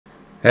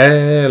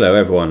Hello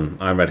everyone,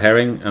 I'm Red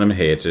Herring and I'm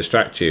here to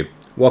distract you.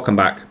 Welcome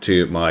back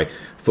to my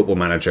Football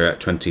Manager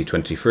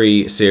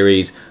 2023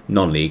 series,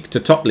 non-league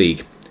to top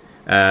league.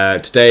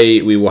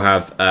 Today we will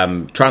have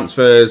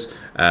transfers,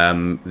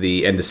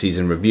 the end of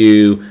season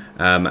review,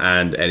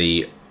 and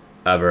any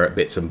other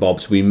bits and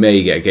bobs. We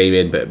may get a game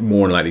in, but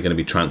more than likely going to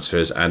be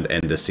transfers and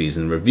end of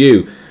season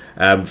review.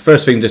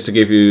 First thing, just to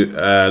give you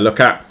a look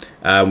at,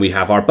 we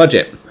have our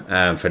budget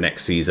for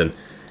next season.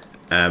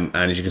 And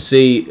as you can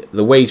see,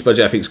 the wage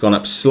budget I think has gone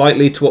up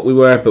slightly to what we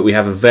were, but we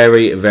have a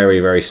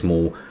very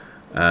small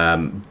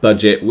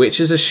budget, which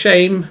is a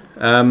shame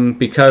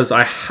because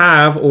I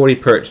have already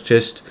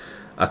purchased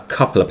a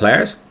couple of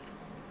players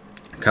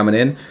coming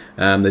in.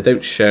 They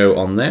don't show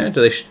on there.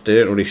 They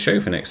don't really show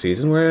for next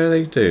season. Where do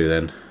they do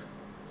then?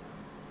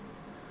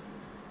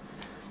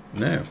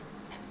 No.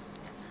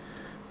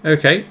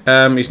 Okay,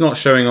 he's not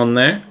showing on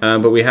there,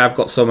 but we have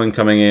got someone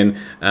coming in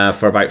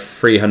for about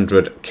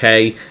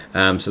 300k,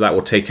 so that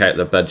will take out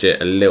the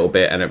budget a little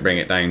bit and bring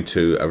it down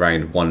to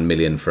around 1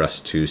 million for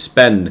us to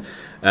spend.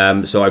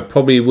 So I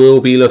probably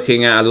will be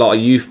looking at a lot of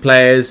youth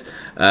players,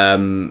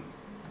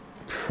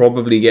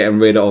 probably getting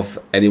rid of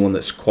anyone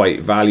that's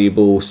quite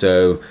valuable,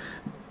 so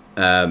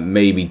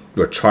maybe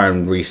we'll try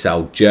and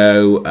resell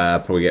Joe,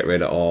 probably get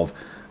rid of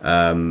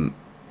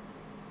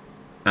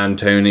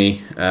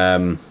Anthony.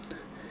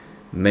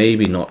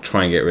 Maybe not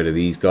try and get rid of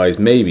these guys.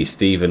 Maybe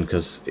Steven,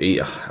 because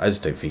I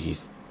just don't think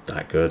he's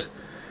that good.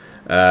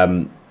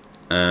 And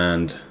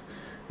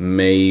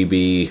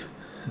maybe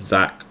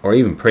Zach or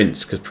even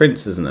Prince, because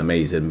Prince isn't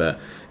amazing. But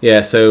yeah,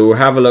 so we'll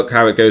have a look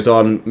how it goes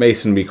on.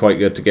 Mason would be quite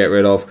good to get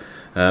rid of.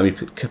 He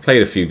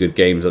played a few good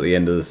games at the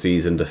end of the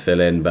season to fill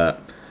in,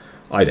 but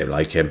I don't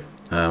like him.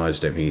 I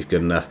just don't think he's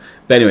good enough.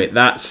 But anyway,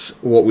 that's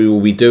what we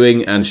will be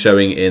doing and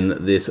showing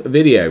in this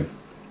video.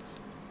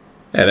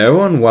 Hello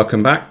everyone,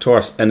 welcome back to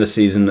our end of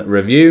season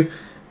review.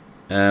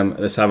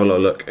 Let's have a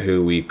little look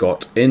who we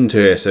got into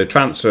here. So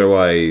transfer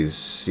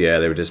wise, yeah,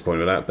 they were disappointed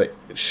with that, but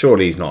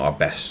surely he's not our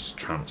best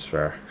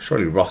transfer.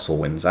 Surely Russell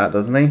wins that,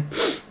 doesn't he?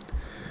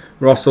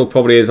 Russell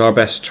probably is our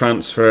best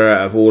transfer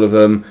out of all of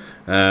them.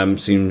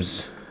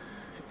 Seems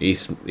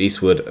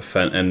Eastwood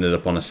ended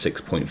up on a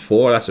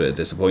 6.4. That's a bit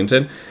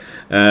disappointing.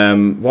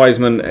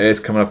 Wiseman is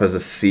coming up as a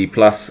C+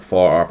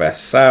 for our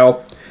best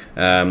sell.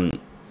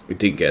 We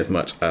didn't get as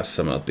much as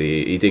some of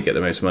the... He did get the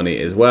most money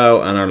as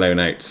well, and our loan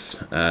outs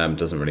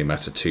doesn't really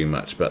matter too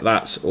much. But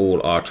that's all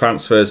our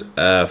transfers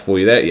for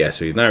you there. Yeah,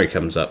 so now he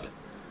comes up.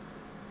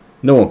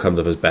 No one comes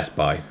up as best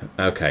buy.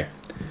 Okay.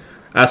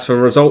 As for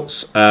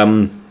results,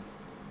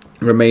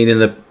 remain in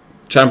the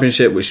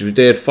championship, which we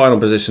did. Final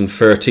position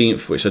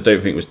 13th, which I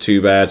don't think was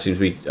too bad.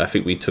 I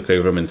think we took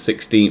over him in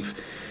 16th.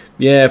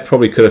 Yeah,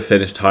 probably could have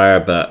finished higher,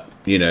 but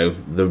you know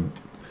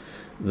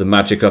the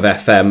magic of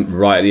FM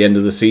right at the end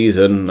of the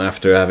season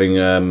after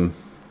having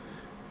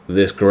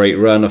this great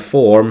run of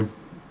form.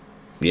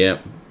 Yeah,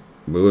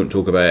 we won't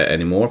talk about it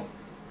anymore.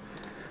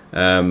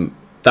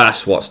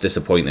 That's what's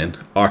disappointing.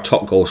 Our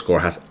top goal scorer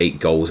has 8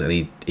 goals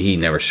and he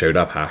never showed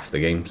up half the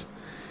games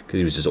because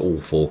he was just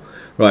awful.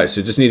 Right,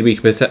 so just need to be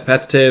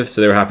competitive,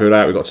 so they were happy with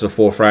that. We got to the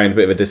 4th round, a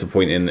bit of a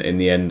disappointing in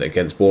the end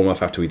against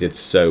Bournemouth after we did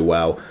so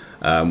well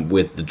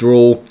with the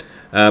draw.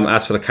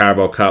 As for the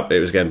Carabao Cup, it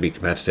was going to be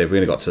competitive. We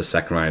only got to the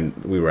 2nd round.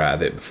 We were out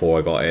of it before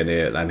I got in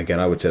here. And again,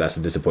 I would say that's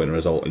a disappointing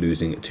result,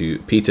 losing to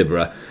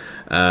Peterborough.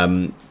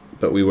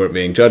 But we weren't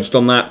being judged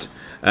on that.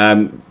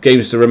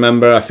 Games to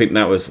remember, I think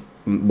that was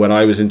when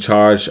I was in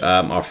charge,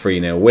 our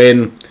 3-0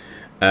 win.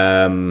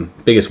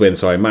 Biggest win,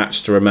 sorry,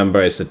 match to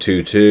remember is the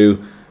 2-2.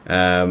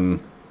 I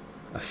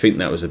think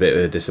that was a bit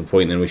of a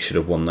disappointing. We should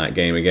have won that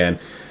game again.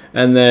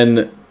 And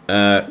then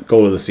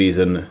goal of the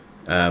season,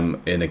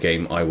 in a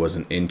game I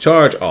wasn't in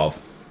charge of.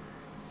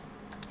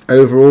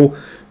 Overall,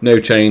 no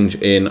change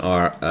in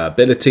our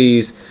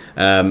abilities.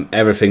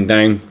 Everything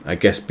down, I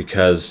guess,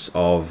 because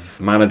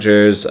of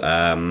managers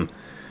not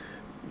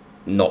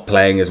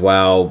playing as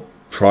well.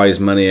 Prize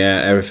money,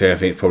 everything I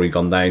think has probably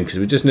gone down because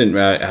we just didn't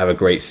have a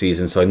great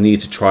season. So I need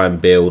to try and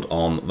build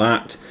on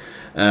that.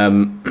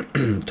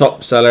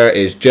 Top seller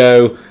is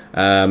Joe.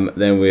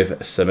 Then we have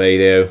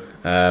Semedo.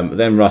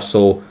 Then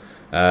Russell,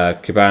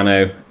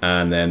 Cabano,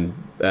 and then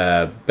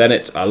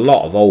Bennett. A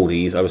lot of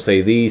oldies. I would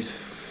say these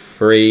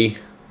 3,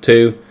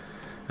 2,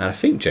 and I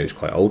think Joe's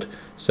quite old.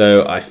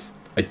 So I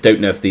don't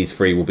know if these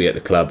 3 will be at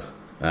the club.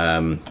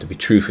 To be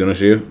truthfully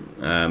honest with you,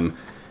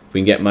 if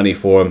we can get money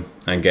for them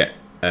and get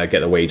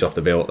the wage off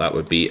the bill, that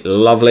would be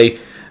lovely.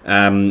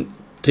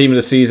 Team of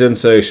the season,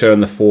 so showing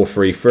the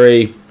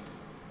 4-3-3.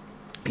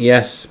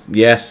 Yes,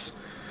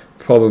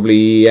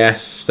 probably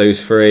yes.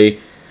 Those 3.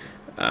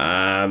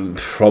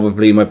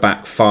 Probably my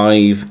back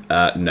 5.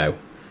 No.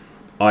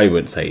 I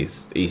wouldn't say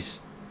he's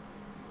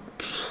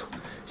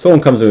someone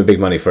comes in with big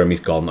money for him,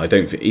 he's gone. I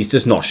don't think he's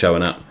just not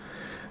showing up.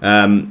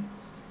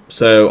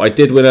 So I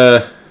did win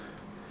a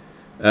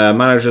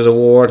manager's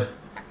award.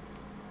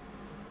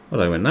 What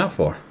did I win that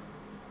for?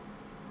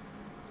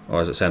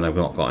 Or is it saying I've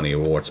not got any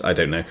awards? I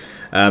don't know.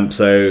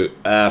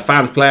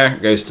 Fans player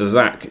goes to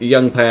Zach.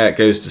 Young player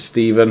goes to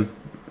Stephen.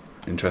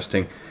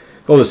 Interesting.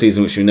 Goal of the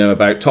season, which we know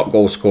about. Top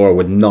goal scorer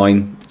with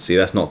 9. See,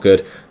 that's not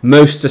good.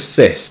 Most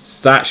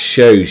assists. That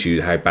shows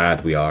you how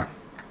bad we are.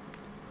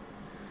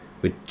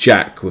 With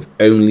Jack with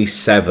only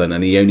 7,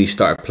 and he only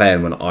started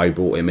playing when I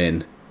brought him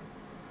in.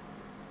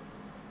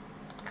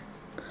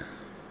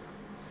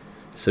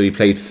 So he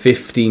played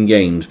 15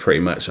 games pretty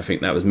much. I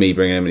think that was me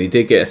bringing him, and he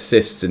did get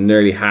assists in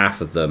nearly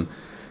half of them.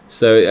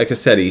 So like I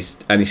said, he's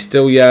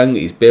still young.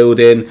 He's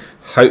building.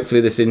 Hopefully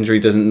this injury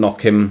doesn't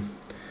knock him,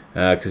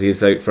 because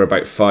he's out for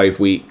about 5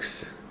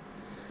 weeks.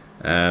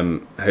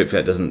 Hopefully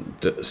that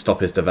doesn't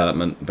stop his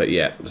development. But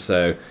yeah,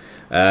 so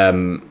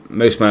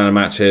most man of the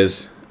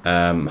matches,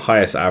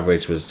 highest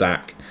average was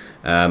Zach,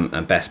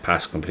 and best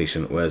pass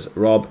completion was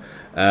Rob.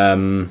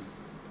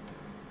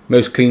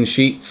 Most clean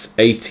sheets,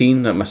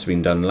 18. That must have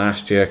been done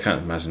last year. I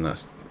can't imagine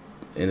that's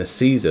in a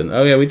season.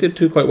 Oh yeah, we did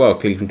do quite well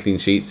keeping clean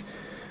sheets.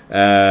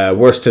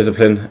 Worst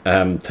discipline,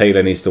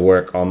 Taylor needs to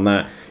work on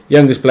that.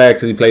 Youngest player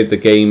because he played the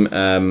game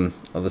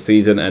of the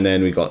season, and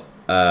then we got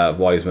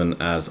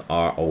Wiseman as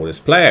our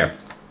oldest player.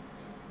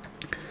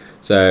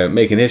 So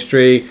making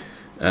history,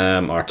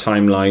 our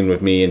timeline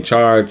with me in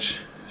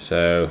charge.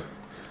 So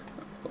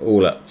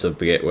all up to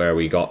get where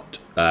we got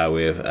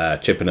with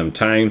Chippenham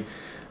Town.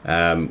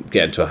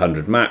 Getting to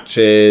 100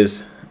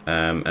 matches,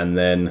 and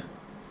then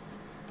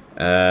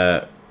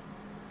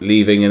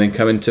leaving and then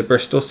coming to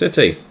Bristol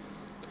City,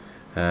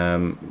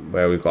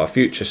 where we've got a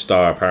future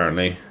star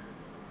apparently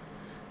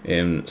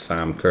in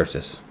Sam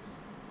Curtis,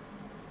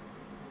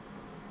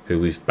 who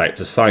we've about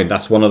to sign.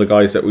 That's one of the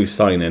guys that we've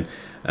signed in.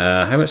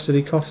 How much did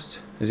he cost?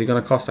 Is he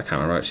going to cost? I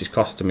can't remember. She's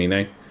costing me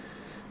now.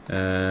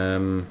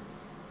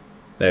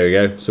 There we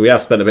go. So we have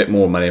spent a bit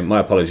more money.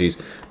 My apologies,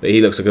 but he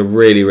looks like a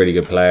really, really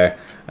good player.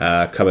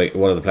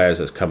 One of the players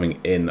that's coming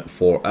in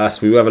for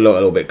us. We will have a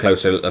little bit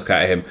closer look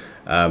at him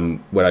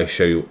when I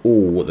show you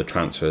all the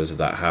transfers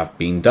that have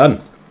been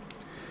done.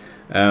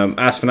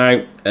 As for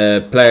now,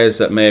 players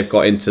that may have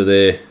got into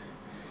the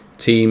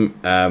team,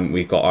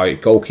 we've got our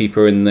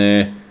goalkeeper in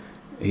there.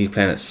 He's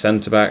playing at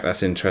centre back.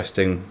 That's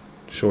interesting.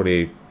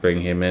 Surely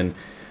bring him in.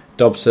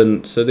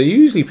 Dobson. So they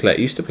usually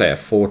used to play a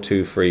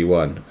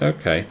 4-2-3-1.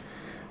 Okay.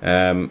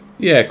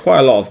 Yeah, quite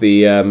a lot of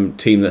the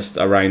team that's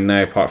around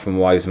now, apart from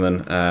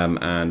Wiseman.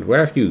 And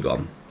where have you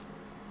gone?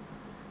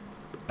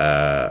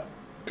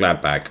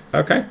 Gladbag.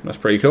 Okay, that's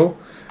pretty cool.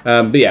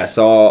 But yeah,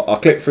 so I'll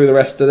click through the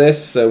rest of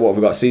this. So what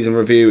we've got: season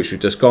review, which we've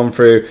just gone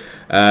through.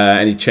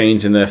 Any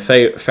change in the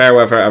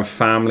Fairweather and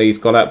family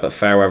got up, but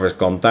Fairweather's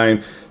gone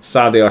down.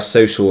 Sadly, our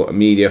social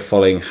media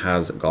following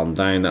has gone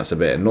down. That's a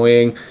bit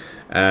annoying.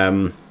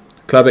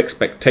 Club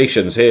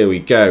expectations. Here we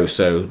go.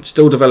 So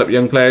still develop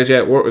young players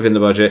yet. Work within the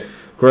budget.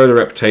 Grow the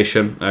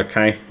reputation.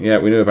 Okay, yeah,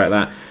 we knew about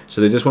that.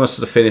 So they just want us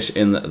to finish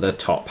in the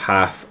top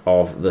half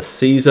of the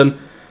season.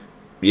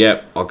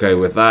 Yep, I'll go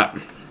with that.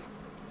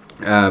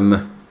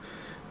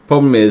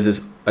 Problem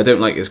is I don't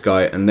like this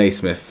guy, and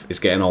Naismith is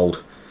getting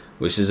old,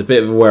 which is a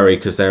bit of a worry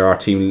because they're our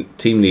team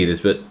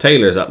leaders. But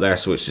Taylor's up there,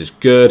 so which is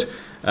good.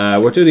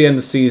 We'll do the end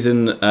of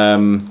season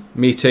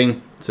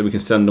meeting, so we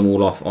can send them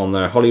all off on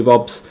their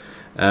hollybobs.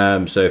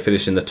 So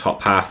finish in the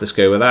top half. Let's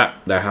go with that.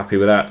 They're happy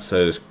with that.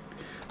 So it's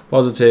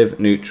positive,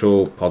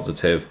 neutral,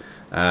 positive.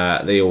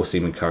 They all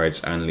seem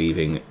encouraged and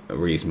leaving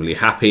reasonably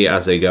happy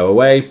as they go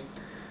away.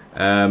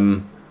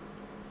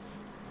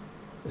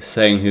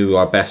 Saying who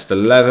our best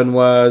 11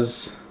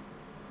 was.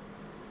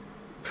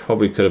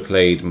 Probably could have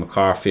played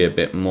McCarthy a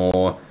bit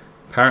more.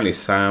 Apparently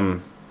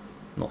Scott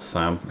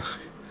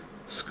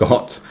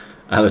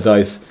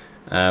Allardyce.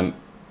 And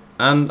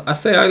I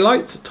say I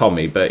liked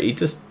Tommy, but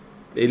his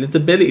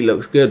ability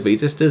looks good, but he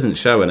just isn't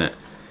showing it.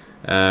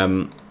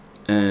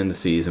 And the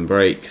season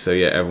break. So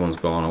yeah, everyone's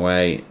gone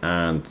away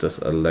and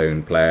just a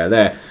lone player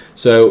there.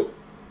 So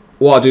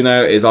what I'll do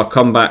now is I'll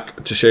come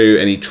back to show you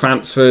any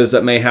transfers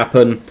that may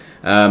happen.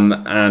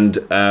 And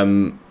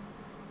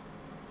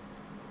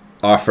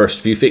our first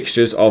few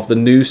fixtures of the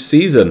new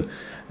season.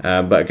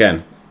 But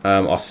again,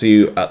 I'll see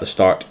you at the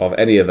start of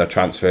any of the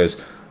transfers,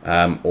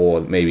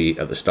 or maybe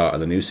at the start of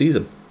the new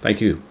season.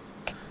 Thank you.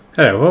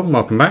 Hello everyone,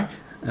 welcome back.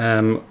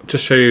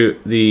 Just show you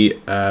the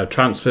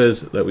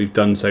transfers that we've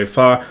done so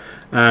far,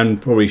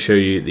 and probably show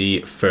you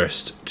the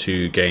first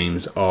 2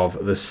 games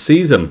of the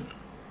season.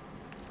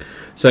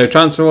 So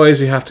transfer-wise,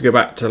 we have to go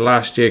back to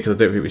last year because I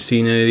don't think we've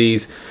seen any of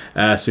these.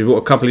 So we brought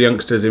a couple of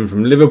youngsters in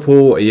from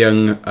Liverpool, a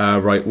young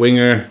right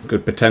winger,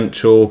 good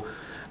potential.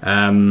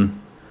 Stats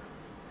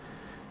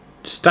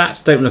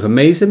don't look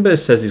amazing, but it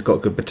says he's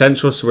got good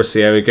potential, so we'll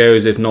see how he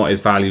goes. If not, his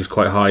value's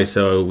quite high,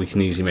 so we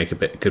can easily make a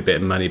good bit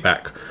of money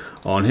back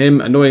on him.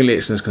 Annoyingly,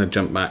 it's just going to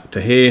jump back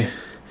to here.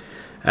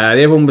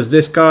 The other one was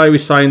this guy. We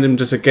signed him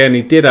just again.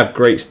 He did have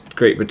great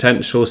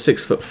potential.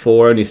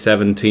 6'4", only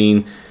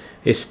 17.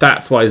 His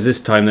stats wise this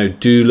time though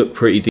do look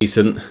pretty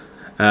decent,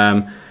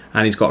 and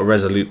he's got a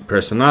resolute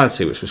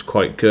personality, which was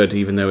quite good,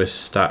 even though his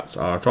stats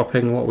are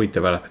dropping. What are we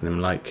developing him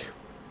like?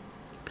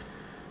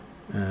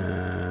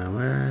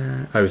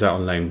 Where? Oh, he's out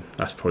on loan.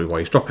 That's probably why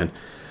he's dropping.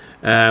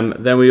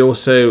 Then we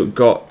also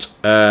got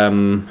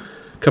a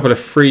couple of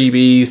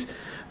freebies.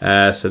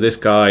 So this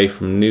guy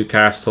from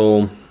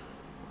Newcastle,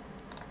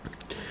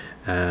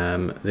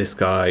 This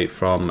guy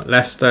from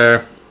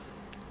Leicester.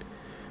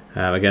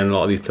 Again, a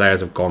lot of these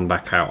players have gone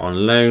back out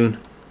on loan.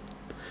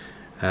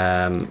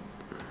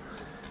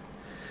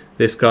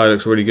 This guy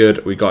looks really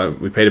good. We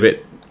paid a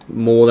bit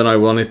more than I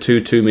wanted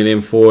to, 2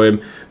 million for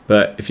him.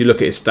 But if you look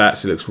at his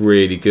stats, he looks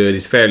really good.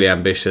 He's fairly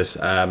ambitious,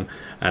 and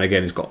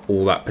again, he's got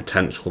all that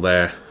potential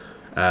there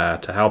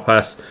to help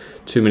us.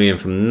 2 million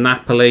from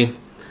Napoli.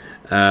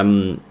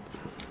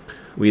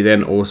 We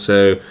then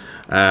also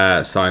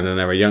signed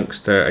another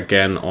youngster.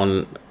 Again,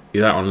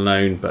 he's out on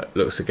loan, but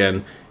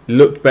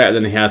looked better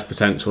than he has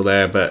potential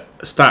there. But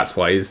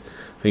stats-wise,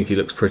 I think he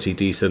looks pretty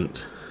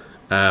decent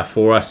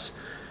for us.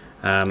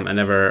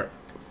 Another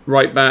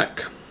right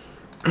back,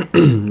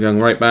 young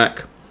right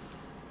back.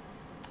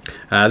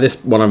 This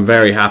one I'm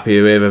very happy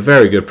with. A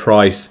very good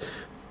price,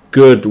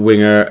 good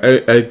winger,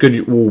 a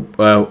good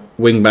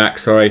wing back.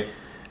 Sorry,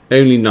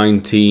 only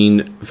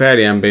 19,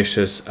 very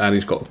ambitious, and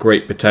he's got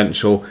great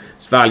potential.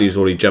 His value's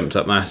already jumped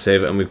up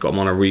massive, and we've got him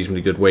on a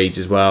reasonably good wage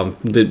as well.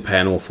 Didn't pay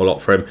an awful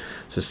lot for him,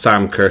 so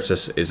Sam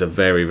Curtis is a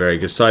very, very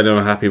good side, and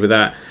I'm happy with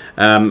that.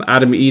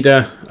 Adam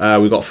Eder,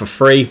 we got for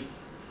free.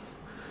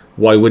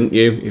 Why wouldn't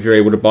you if you're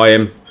able to buy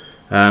him?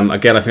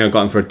 Again, I think I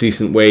got him for a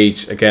decent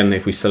wage. Again,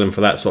 if we sell him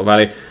for that sort of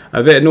value.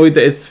 I'm a bit annoyed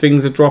that his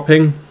things are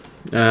dropping,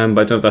 but I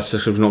don't know if that's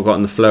just because we've not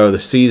gotten the flow of the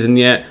season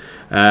yet.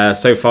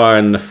 So far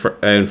in the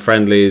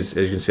friendlies,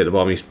 as you can see at the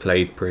bottom, he's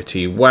played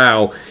pretty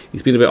well.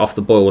 He's been a bit off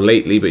the boil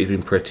lately, but he's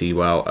been pretty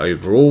well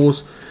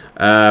overalls.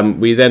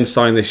 We then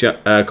signed this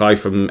guy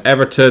from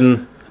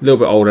Everton, a little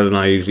bit older than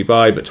I usually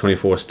buy, but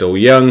 24, still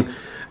young.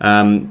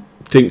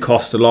 Didn't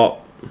cost a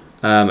lot.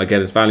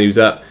 Again, his value's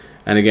up.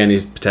 And again,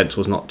 his potential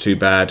is not too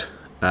bad.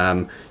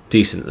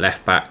 Decent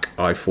left back,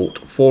 I thought,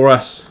 for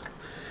us.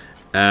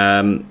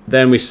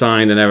 Then we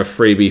signed another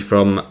freebie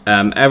from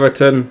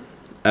Everton.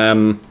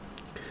 Again,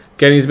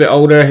 he's a bit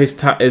older.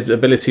 His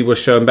ability was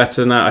showing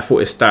better than that. I thought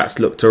his stats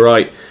looked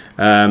alright.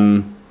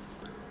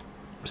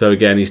 So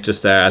again, he's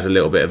just there as a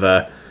little bit of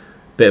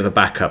a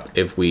backup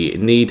if we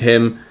need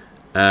him.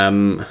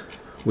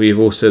 We've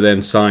also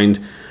then signed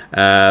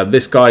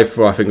this guy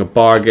for, I think, a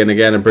bargain.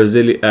 Again,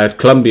 a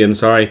Colombian,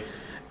 sorry.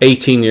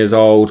 18 years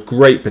old,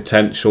 great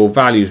potential,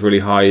 value's really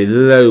high,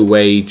 low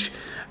wage.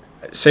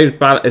 His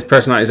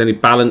personality is only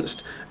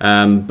balanced,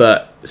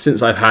 but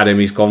since I've had him,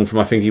 he's gone from,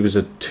 I think he was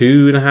a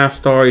 2.5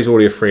 star, he's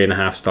already a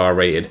 3.5 star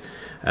rated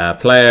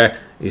player.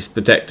 He's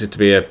projected to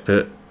be a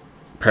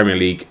Premier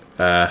League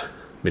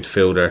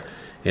midfielder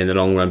in the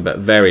long run, but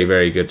very,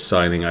 very good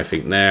signing, I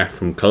think, there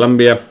from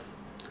Colombia.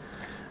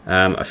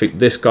 I think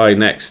this guy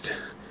next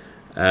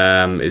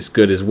is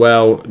good as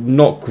well.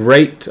 Not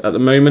great at the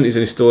moment.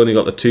 He's only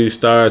got the 2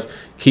 stars.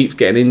 Keeps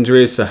getting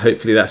injuries, so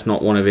hopefully that's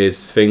not one of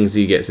his things.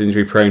 He gets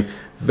injury prone.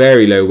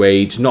 Very low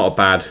wage. Not a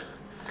bad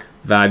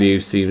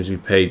value. Seems we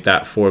paid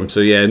that for him.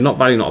 So yeah,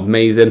 not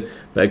amazing.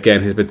 But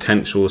again, his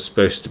potential was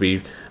supposed to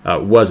be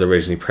was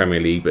originally Premier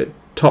League, but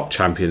top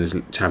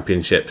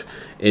championship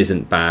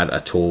isn't bad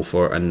at all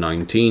for a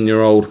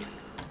 19-year-old.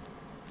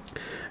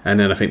 And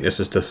then I think this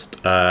was just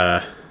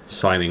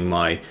signing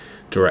my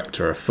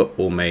director of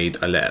football made.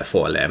 I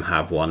thought I'd let him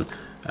have one.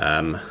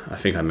 I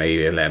think I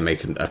maybe let him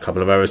make a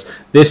couple of hours.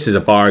 This is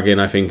a bargain,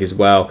 I think, as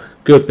well.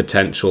 Good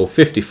potential,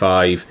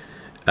 55,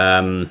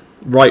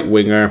 right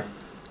winger.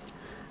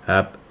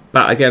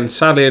 But again,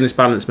 sadly in his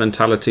balanced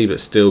mentality, but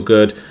still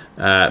good.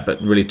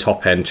 But really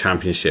top end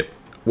championship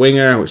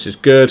winger, which is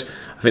good.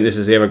 I think this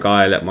is the other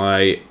guy I let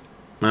my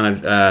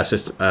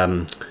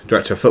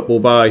director of football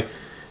buy.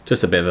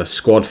 Just a bit of a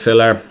squad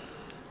filler.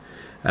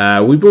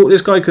 We bought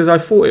this guy because I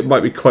thought it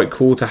might be quite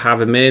cool to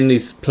have him in. He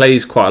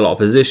plays quite a lot of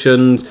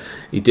positions.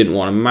 He didn't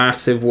want a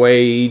massive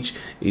wage.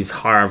 He's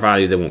higher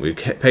value than what we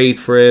paid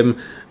for him.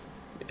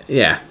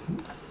 Yeah,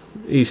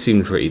 he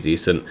seemed pretty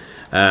decent.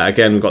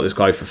 Again, we got this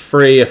guy for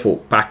free. I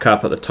thought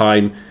backup at the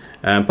time.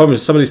 Problem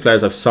is, some of these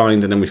players I've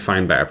signed and then we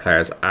find better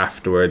players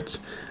afterwards.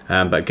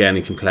 But again,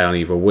 he can play on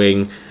either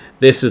wing.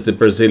 This is the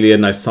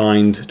Brazilian I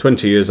signed,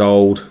 20 years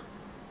old.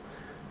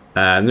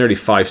 Nearly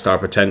 5-star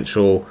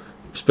potential.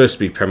 Supposed to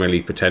be Premier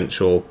League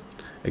potential.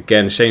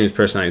 Again, shame his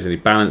personality is only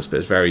balanced, but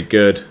it's very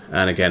good.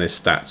 And again, his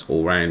stats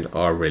all round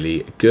are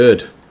really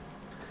good.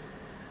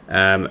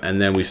 And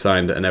then we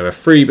signed another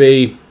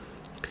freebie.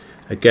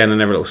 Again,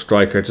 another little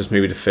striker, just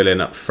maybe to fill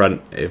in up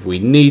front if we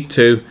need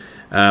to.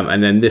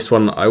 And then this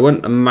one, I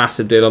wasn't a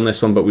massive deal on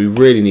this one, but we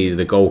really needed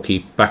a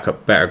goalkeeper,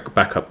 better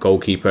backup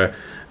goalkeeper.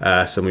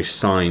 So we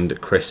signed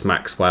Chris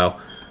Maxwell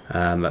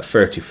at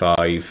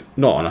 35,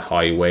 not on a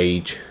high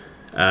wage,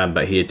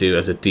 but he'd do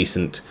as a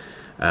decent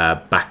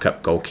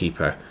backup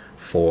goalkeeper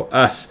for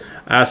us.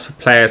 As for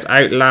players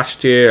out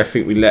last year, I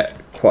think we let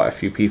quite a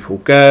few people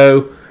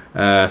go.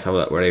 Let's have a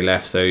look where they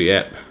left. So,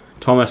 yep,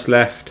 Thomas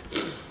left.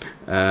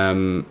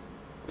 All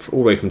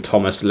the way from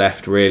Thomas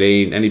left,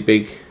 really. Any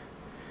big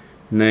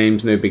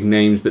names? No big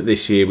names. But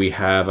this year we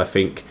have, I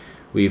think,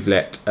 we've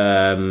let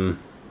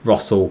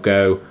Russell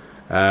go.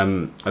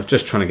 I'm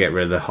just trying to get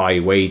rid of the high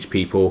wage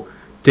people.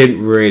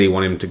 Didn't really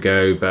want him to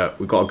go, but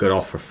we got a good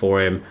offer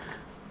for him.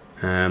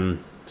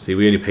 See,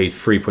 we only paid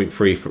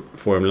 3.3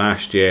 for him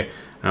last year.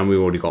 and we've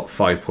already got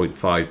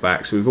 5.5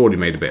 back, so we've already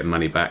made a bit of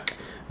money back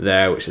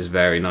there, which is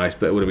very nice.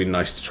 But it would have been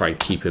nice to try and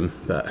keep him,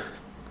 but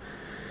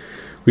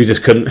we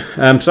just couldn't.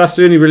 So that's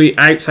the only really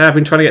outs. I have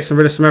been trying to get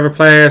rid of some other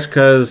players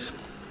because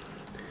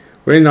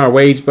we're in our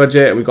wage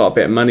budget. We've got a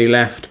bit of money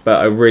left, but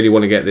I really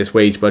want to get this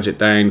wage budget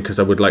down because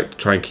I would like to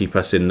try and keep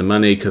us in the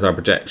money because our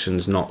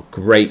projection's not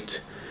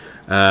great.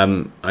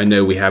 I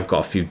know we have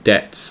got a few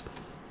debts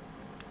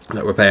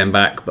that we're paying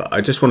back, but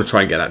I just want to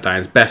try and get that down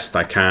as best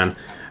I can.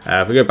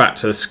 If we go back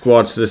to the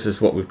squad, so this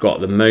is what we've got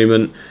at the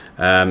moment.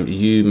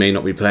 You may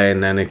not be playing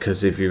then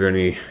because if you're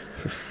only...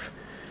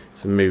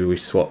 So maybe we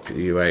swap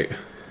you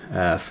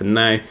out for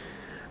now.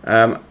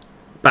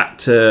 Back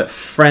to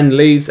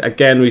friendlies.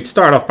 Again, we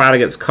started off bad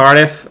against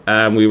Cardiff.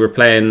 We were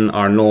playing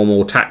our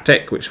normal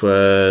tactic, which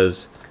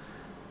was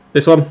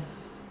this one.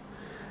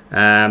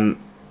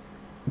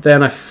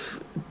 Then I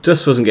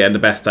just wasn't getting the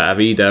best out of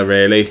Ida,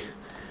 really.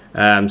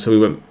 So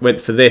we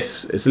went for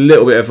this. It's a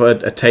little bit of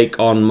a take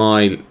on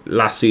my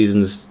last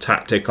season's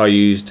tactic. I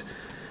used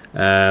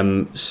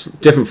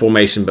different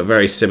formation, but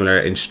very similar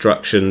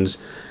instructions.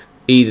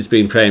 Ida's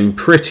been playing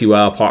pretty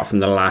well, apart from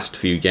the last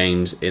few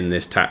games in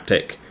this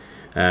tactic.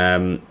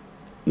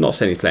 Not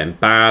saying he's playing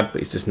bad,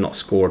 but he's just not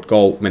scored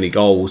many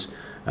goals.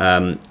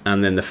 And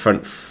then the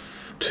front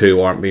two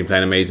aren't been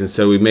playing amazing,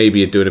 so we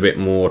maybe are doing a bit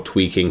more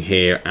tweaking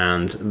here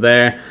and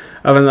there.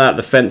 Other than that,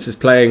 the fence is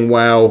playing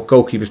well,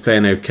 goalkeeper's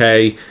playing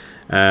okay,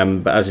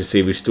 but as you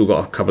see, we've still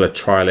got a couple of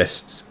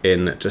trialists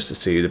in just to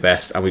see the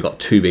best, and we've got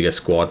too big a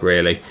squad,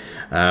 really.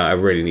 I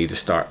really need to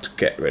start to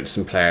get rid of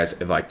some players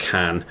if I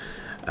can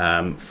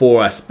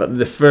for us. But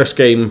the first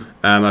game,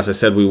 as I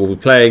said, we will be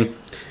playing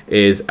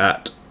is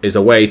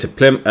away to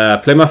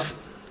Plymouth.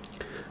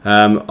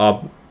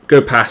 I'll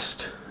go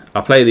past.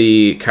 I'll play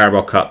the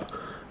Carabao Cup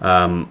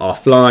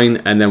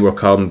offline, and then we'll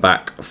come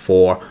back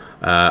for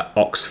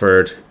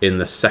Oxford in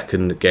the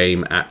second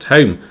game at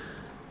home.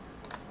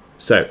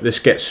 So let's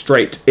get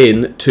straight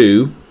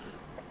into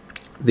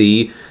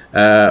the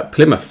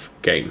Plymouth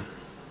game.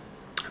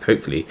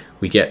 Hopefully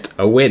we get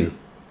a win.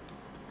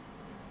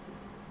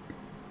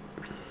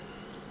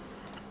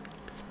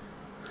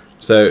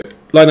 So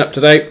line up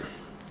today.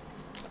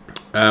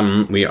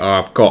 We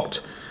have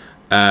got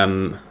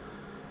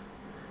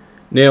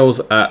Niels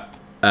at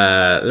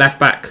left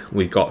back.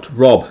 We've got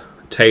Rob,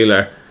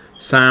 Taylor,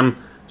 Sam.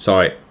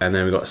 Sorry, and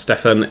then we've got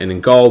Stefan in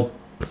goal.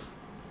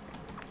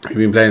 We've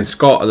been playing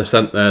Scott at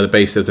the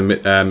base of the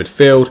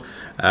midfield.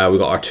 We've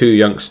got our two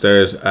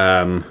youngsters,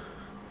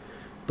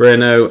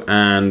 Bruno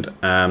and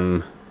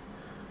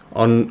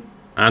Andre.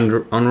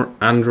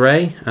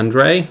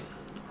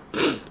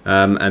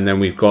 And then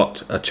we've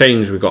got a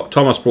change. We've got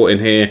Thomas brought in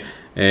here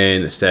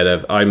instead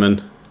of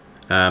Ayman.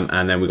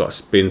 And then we've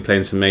been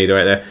playing Semedo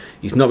right there.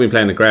 He's not been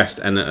playing aggressed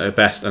and at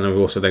best. And then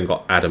we've also then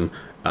got Adam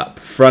up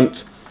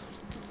front.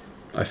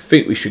 I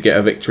think we should get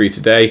a victory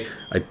today.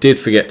 I did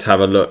forget to have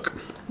a look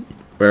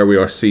where we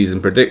are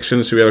season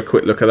predictions. Should we have a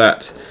quick look at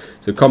that?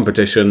 So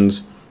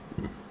competitions.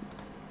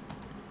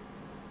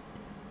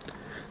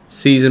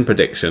 Season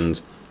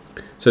predictions.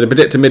 So to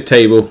predict a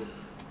mid-table.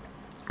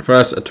 For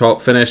us, a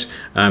top finish.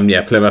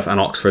 Yeah, Plymouth and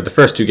Oxford. The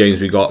first two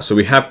games we got. So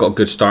we have got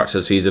good starts to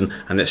the season.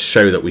 And let's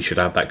show that we should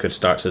have that good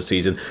start to the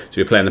season.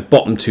 So we're playing the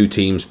bottom two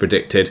teams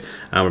predicted.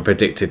 And we're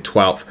predicted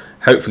 12th.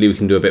 Hopefully we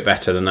can do a bit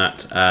better than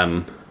that.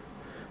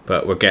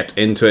 But we'll get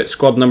into it.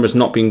 Squad numbers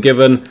not been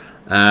given.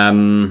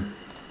 We'll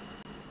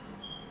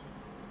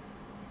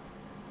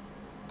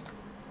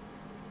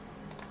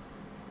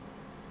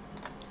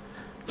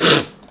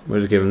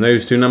just give them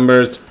those two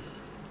numbers.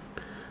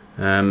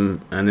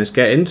 And let's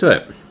get into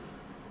it.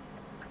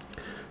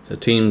 So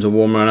teams are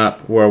warming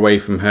up. We're away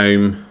from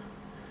home.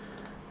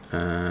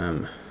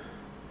 So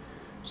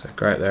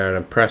go out there and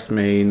impress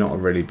me. Not a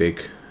really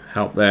big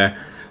help there.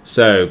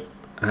 So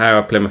how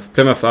are Plymouth?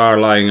 Plymouth are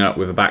lining up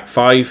with a back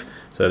five.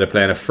 So they're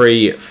playing a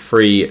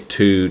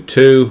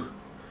 3-3-2-2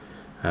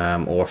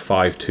 or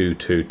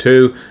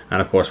 5-2-2-2,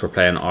 and of course we're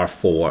playing our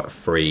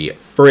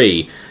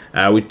 4-3-3.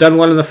 We've done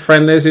well in the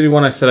friendlies. The only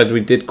one I said we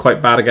did quite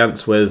bad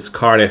against was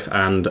Cardiff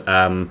and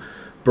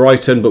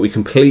Brighton, but we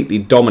completely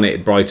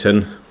dominated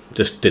Brighton,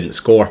 just didn't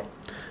score,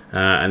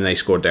 and they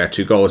scored their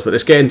 2 goals. But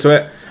let's get into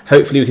it.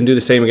 Hopefully we can do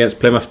the same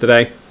against Plymouth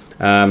today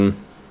and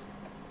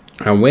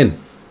win.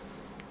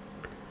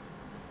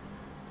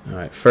 All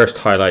right, first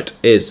highlight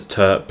is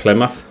to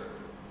Plymouth.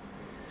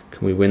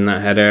 Can we win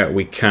that header?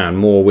 We can.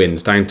 More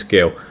wins. Down to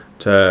Gill.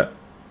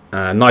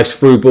 Nice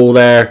through ball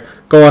there.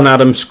 Go on,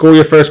 Adam. Score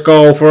your first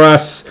goal for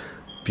us.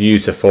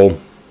 Beautiful.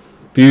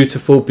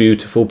 Beautiful,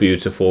 beautiful,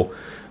 beautiful.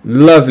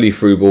 Lovely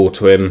through ball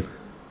to him.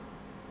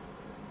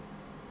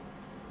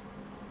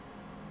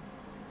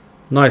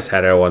 Nice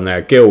header one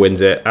there. Gill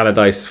wins it.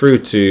 Allardyce through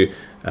to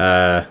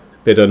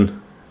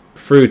Bidden.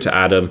 Through to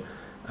Adam.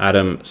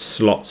 Adam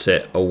slots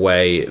it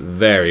away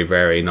very,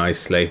 very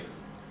nicely.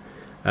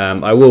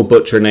 I will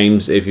butcher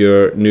names if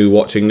you're new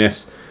watching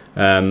this.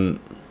 I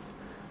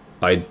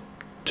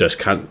just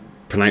can't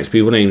pronounce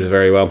people's names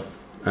very well.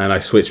 And I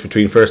switch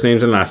between first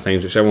names and last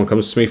names, whichever one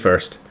comes to me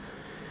first.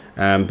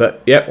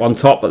 But yep, on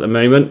top at the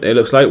moment. It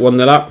looks like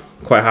 1-0 up.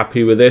 Quite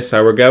happy with this,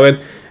 how we're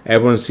going.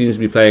 Everyone seems to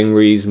be playing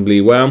reasonably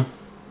well.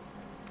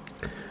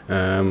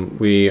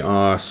 We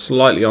are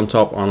slightly on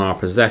top on our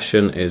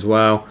possession as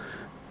well,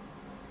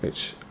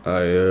 which I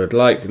would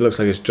like. It looks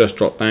like it's just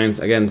dropped down.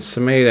 Again,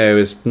 Semedo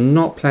is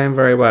not playing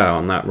very well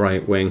on that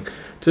right wing.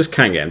 Just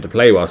can't get him to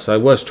play well. So I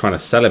was trying to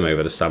sell him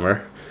over the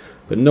summer,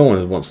 but no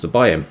one wants to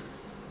buy him.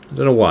 I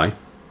don't know why.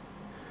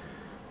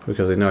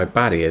 Because they know how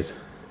bad he is.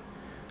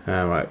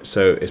 Right,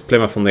 so it's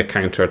Plymouth on the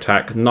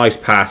counter-attack. Nice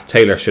pass.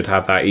 Taylor should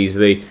have that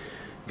easily.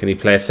 Can he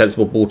play a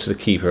sensible ball to the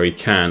keeper? He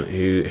can.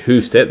 Who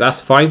hoofed it? That's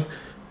fine.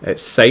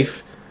 It's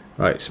safe.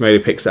 Right,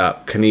 Semedo picks it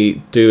up. Can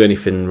he do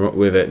anything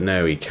with it?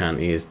 No, he can't.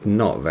 He is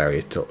not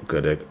very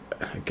good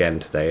again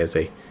today, is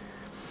he?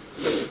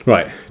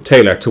 Right,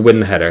 Taylor to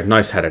win the header.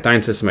 Nice header.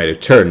 Down to Semedo.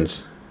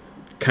 Turns.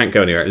 Can't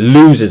go anywhere.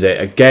 Loses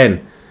it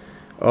again.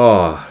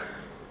 Oh.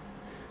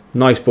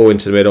 Nice ball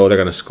into the middle. They're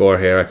going to score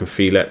here. I can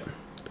feel it.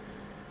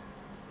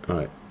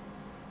 Right.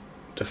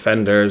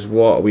 Defenders,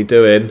 what are we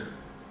doing?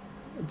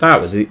 That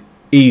was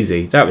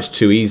easy. That was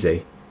too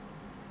easy.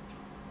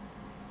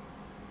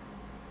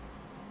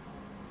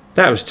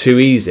 That was too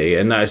easy,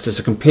 and that is just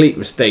a complete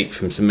mistake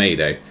from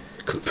Semedo.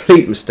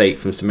 Complete mistake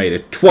from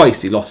Semedo.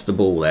 Twice he lost the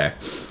ball there.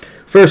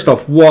 First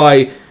off,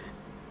 why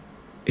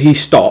he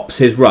stops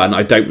his run,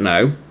 I don't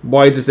know.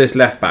 Why does this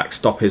left back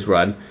stop his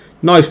run?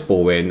 Nice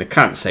ball in. I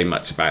can't say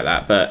much about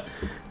that, but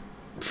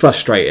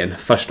frustrating.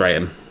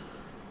 Frustrating.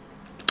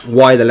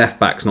 Why the left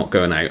back's not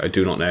going out, I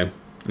do not know.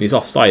 And he's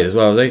offside as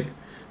well, is he?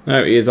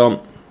 No, he is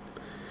on.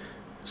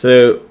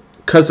 So,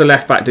 because the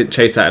left back didn't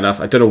chase out enough,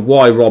 I don't know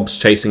why Rob's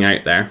chasing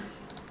out there.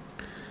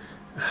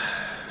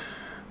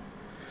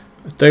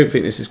 I don't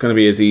think this is going to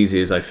be as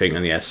easy as I think.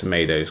 And yes,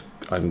 Semedo's,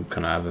 I'm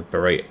going to have a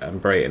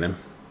berating him.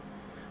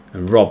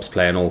 And Rob's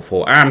playing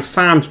awful. And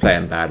Sam's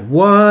playing bad.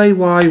 Why?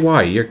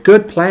 You're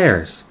good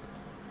players.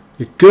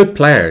 You're good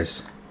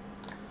players.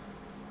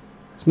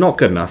 It's not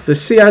good enough.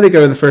 Let's see how they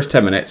go in the first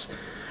 10 minutes.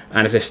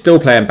 And if they're still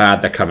playing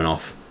bad, they're coming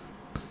off.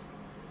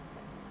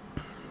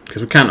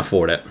 Because we can't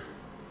afford it.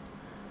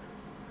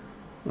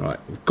 Right,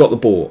 we've got the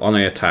ball on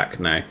the attack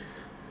now.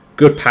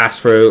 Good pass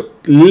through.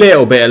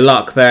 Little bit of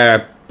luck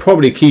there.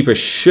 Probably keeper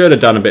should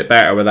have done a bit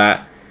better with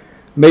that.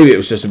 Maybe it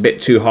was just a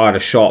bit too hard a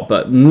shot,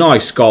 but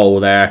nice goal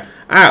there.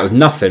 Out of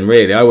nothing,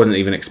 really. I wasn't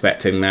even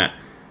expecting that.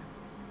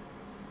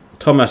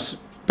 Thomas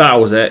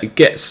battles it. He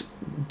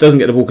doesn't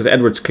get the ball because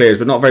Edwards clears,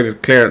 but not very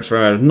good clearance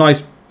from him.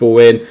 Nice ball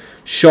in.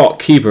 Shot,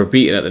 keeper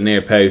beaten at the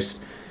near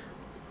post.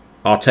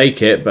 I'll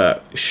take it,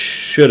 but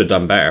should have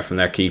done better from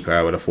their keeper,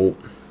 I would have thought.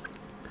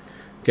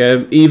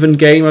 Okay, even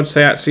game, I'd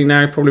say actually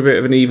now. Probably a bit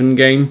of an even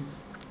game.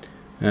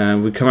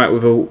 We come out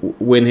with a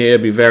win here,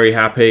 be very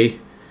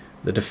happy.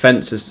 The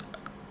defence is...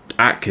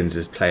 Atkins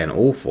is playing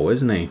awful,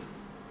 isn't he?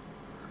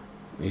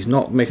 He's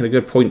not making a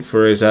good point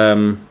for his...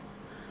 to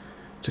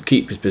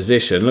keep his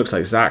position. Looks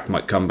like Zach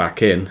might come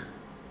back in.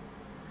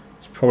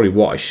 It's probably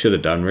what I should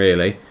have done,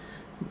 really.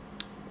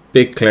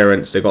 Big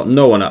clearance. They've got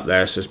no one up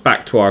there, so it's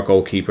back to our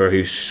goalkeeper,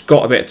 who's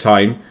got a bit of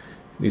time.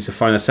 Needs to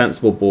find a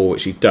sensible ball,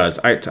 which he does.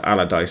 Out to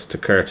Allardyce, to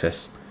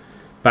Curtis.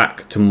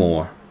 Back to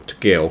Moore, to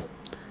Gill.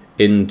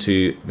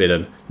 Into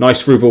Bidden.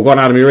 Nice through ball. Go on,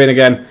 Adam, you're in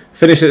again.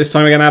 Finish it this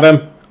time again,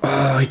 Adam.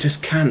 Oh, he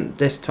just can't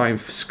this time.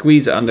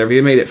 Squeeze it under. If he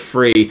made it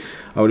free,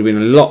 I would have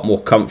been a lot more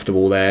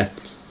comfortable there.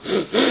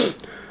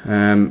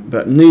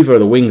 But neither of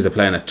the wings are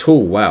playing at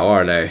all well,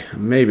 are they?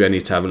 Maybe I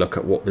need to have a look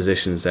at what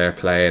positions they're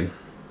playing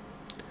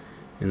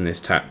in this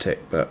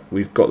tactic. But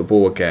we've got the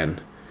ball again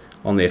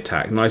on the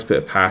attack. Nice bit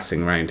of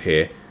passing around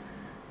here.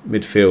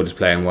 Midfield is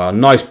playing well.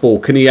 Nice ball.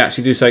 Can he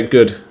actually do something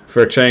good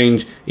for a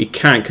change? He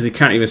can't, because he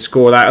can't even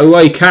score that. Oh,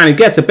 he can. He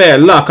gets a bit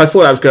of luck. I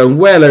thought that was going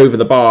well over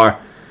the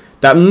bar.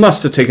 That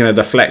must have taken a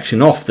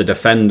deflection off the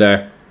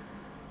defender.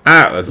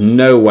 Out of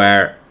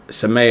nowhere,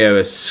 Semedo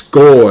has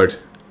scored.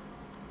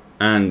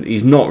 And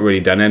he's not really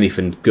done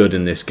anything good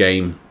in this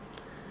game.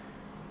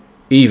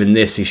 Even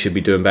this, he should be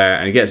doing better.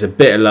 And he gets a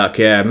bit of luck.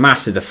 Yeah,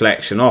 massive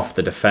deflection off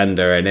the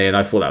defender. And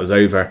I thought that was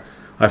over.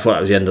 I thought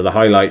that was the end of the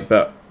highlight.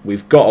 But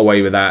we've got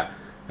away with that.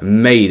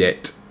 Made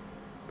it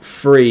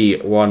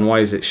 3-1. Why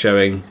is it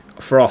showing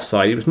for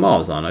offside? It was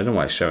miles on. I don't know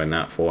why it's showing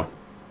that for.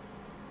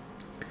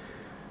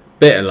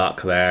 Bit of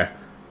luck there.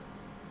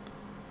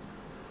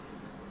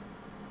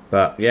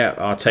 But yeah,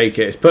 I'll take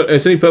it.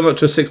 It's only put him up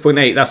to a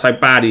 6.8. That's how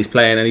bad he's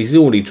playing, and he's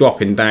already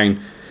dropping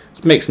down.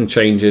 Let's make some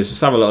changes.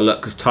 Let's have a little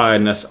look, because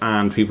tiredness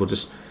and people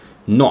just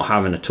not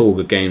having at all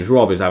good games.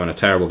 Rob is having a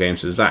terrible game,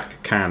 so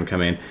Zach can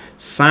come in.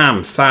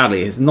 Sam,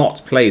 sadly, has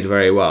not played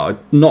very well. I'm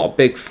not a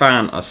big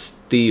fan of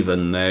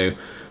Stephen, though,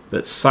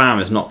 but Sam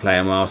is not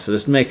playing well, so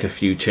let's make a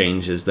few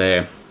changes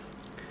there.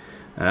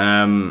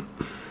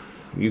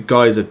 You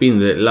guys have been a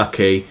bit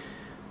lucky.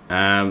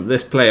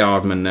 Let's play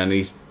Ardman, and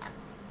he's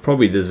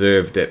probably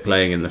deserved it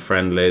playing in the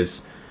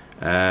friendlies.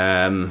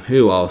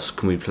 Who else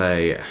can we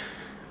play?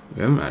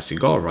 We haven't actually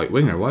got a right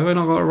winger. Why have I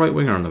not got a right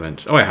winger on the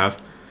bench? Oh, I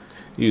have.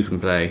 You can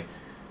play.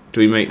 Do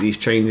we make these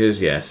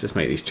changes? Yes, let's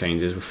make these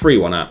changes. We're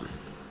 3-1 up.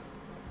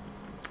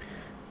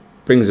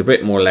 brings a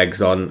bit more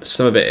legs on,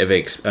 some a bit of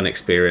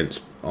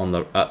inexperience on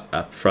the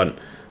up front,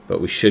 but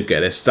we should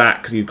get this.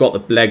 Zach, you've got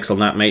the legs on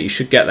that, mate. You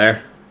should get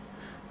there.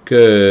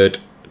 Good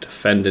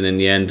defending in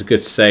the end.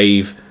 Good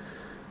save.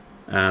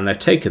 And they're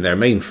taking their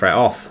main threat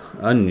off.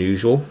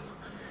 Unusual.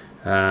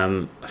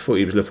 I thought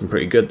he was looking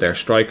pretty good there,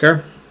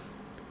 striker.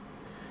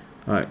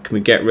 Alright, can we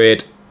get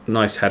rid?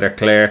 Nice header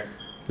clear.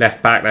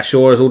 Left back, that's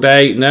yours all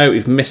day. No,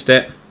 we've missed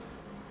it.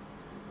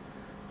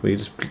 We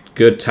just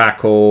good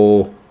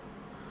tackle.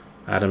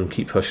 Adam,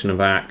 keep pushing him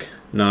back.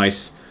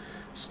 Nice.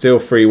 Still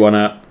 3-1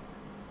 up.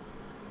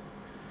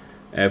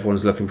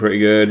 Everyone's looking pretty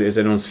good. Is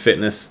anyone's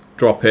fitness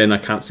dropping? I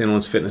can't see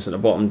anyone's fitness at the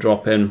bottom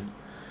dropping.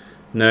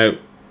 No,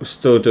 we're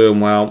still doing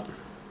well.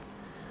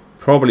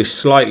 Probably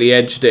slightly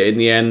edged it in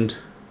the end.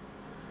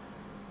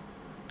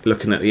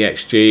 Looking at the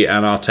XG,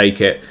 and I'll take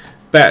it.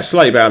 Better,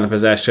 slightly better on the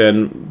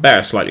possession,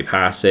 better slightly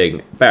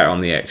passing, better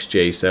on the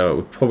XG, so it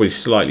would probably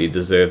slightly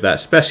deserve that,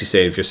 especially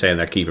say if you're saying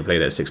their keeper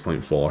played at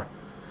 6.4.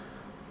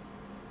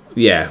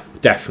 Yeah,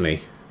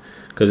 definitely.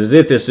 Because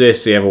if this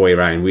was the other way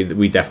around,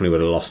 we definitely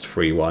would have lost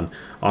 3-1.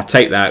 I'll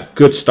take that.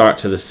 Good start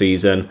to the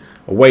season,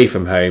 away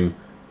from home,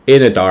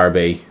 in a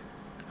derby,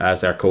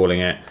 as they're calling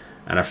it,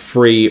 and a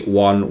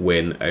 3-1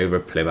 win over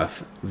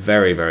Plymouth.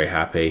 Very, very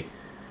happy.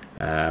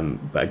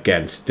 But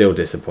again, still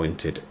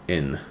disappointed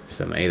in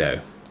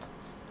Semedo.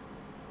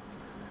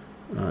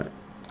 Right.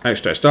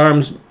 Outstretched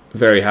arms,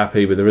 very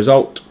happy with the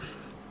result.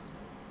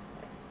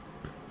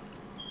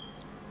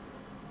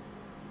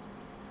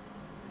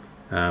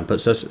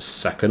 Puts us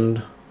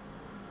second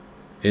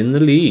in the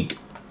league.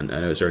 And I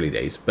know it's early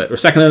days, but we're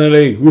second in the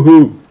league.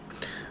 Woohoo!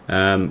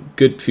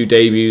 Good few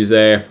debuts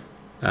there.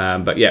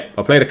 But yeah,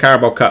 I'll play the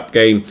Carabao Cup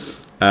game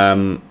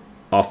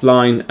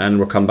offline, and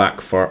we'll come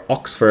back for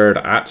Oxford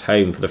at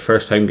home for the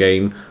first home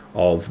game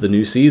of the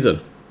new season.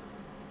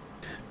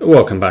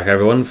 Welcome back,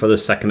 everyone, for the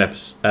second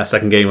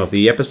game of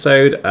the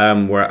episode.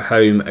 We're at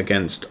home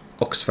against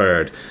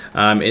Oxford.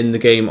 In the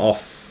game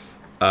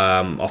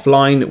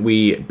offline,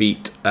 we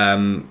beat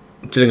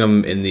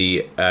Gillingham in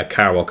the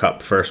Carabao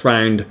Cup first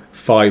round,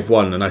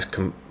 5-1. A nice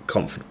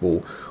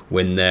comfortable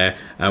win there,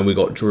 and we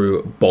got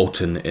Drew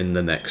Bolton in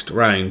the next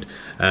round.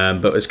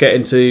 But let's get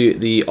into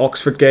the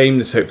Oxford game.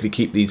 Let's hopefully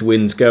keep these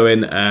wins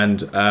going,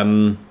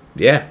 and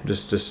yeah,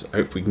 just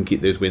hope we can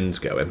keep those wins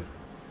going.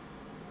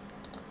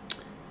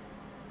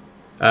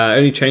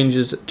 Only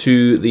changes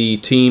to the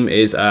team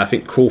is I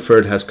think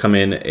Crawford has come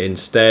in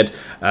instead,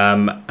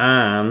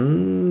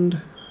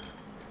 and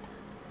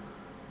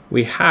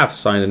we have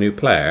signed a new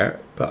player,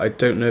 but I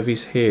don't know if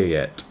he's here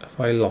yet. Have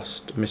I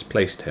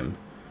misplaced him?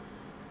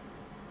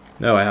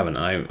 No, I haven't.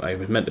 I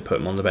was meant to put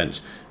him on the bench.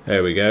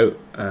 There we go.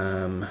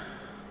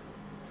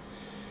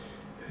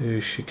 Who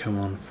should come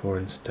on for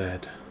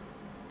instead?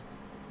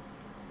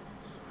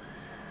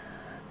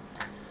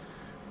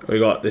 We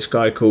got this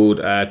guy called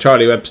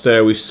Charlie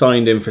Webster. We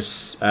signed him for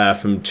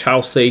from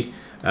Chelsea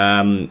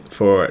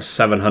for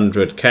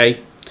 700k.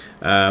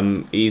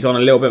 He's on a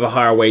little bit of a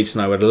higher wage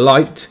than I would have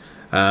liked,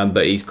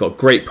 but he's got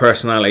great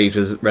personality.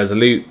 He's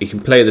resolute. He can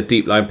play the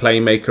deep line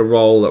playmaker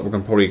role that we're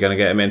probably going to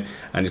get him in,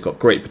 and he's got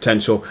great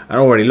potential. And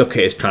already look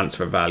at his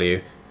transfer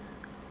value.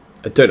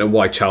 I don't know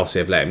why Chelsea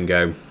have let him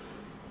go.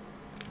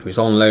 He was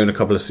on loan he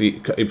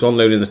was on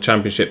loan in the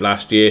Championship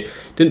last year.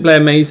 Didn't play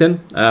amazing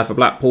for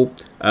Blackpool,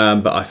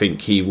 but I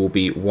think he will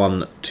be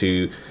one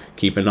to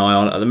keep an eye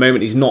on. At the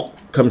moment, he's not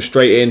come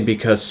straight in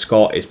because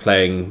Scott is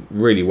playing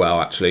really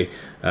well, actually.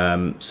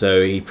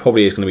 So he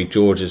probably is going to be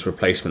George's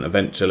replacement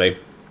eventually.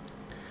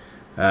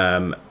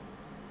 And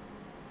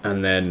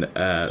then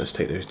let's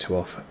take those two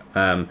off.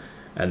 And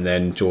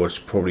then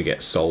George probably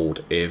gets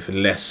sold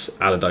unless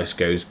Allardyce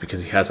goes,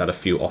 because he has had a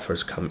few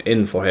offers come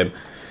in for him.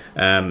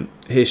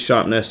 His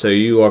sharpness, so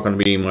you are going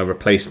to be my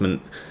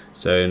replacement.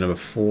 So number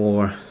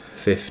 4,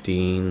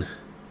 15,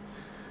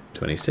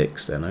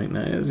 26 then, I think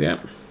that is, yeah.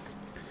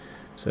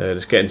 So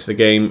let's get into the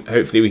game.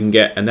 Hopefully we can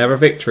get another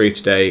victory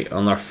today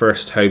on our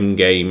first home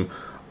game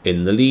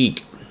in the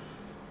league.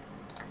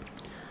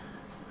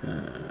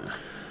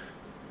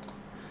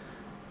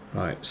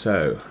 Right,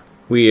 so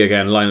we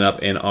again line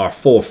up in our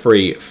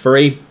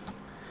 4-3-3,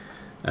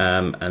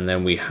 and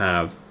then we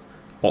have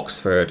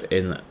Oxford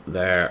in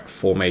their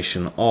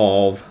formation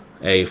of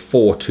a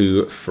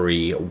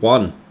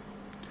 4-2-3-1.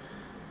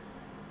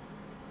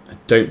 I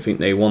don't think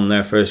they won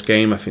their first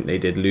game. I think they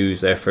did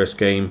lose their first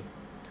game,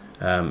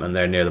 and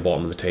they're near the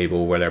bottom of the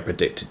table where they're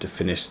predicted to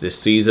finish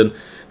this season.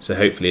 So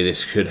hopefully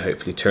this should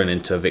turn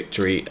into a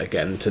victory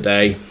again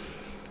today.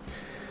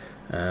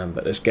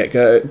 But let's get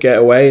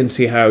away and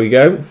see how we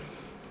go.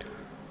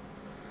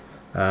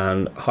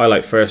 And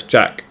highlight first,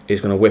 Jack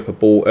is going to whip a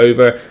ball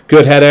over.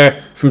 Good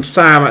header from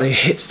Sam, and he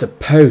hits the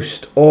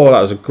post. Oh,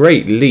 that was a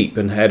great leap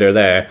and header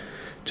there.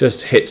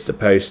 Just hits the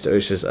post,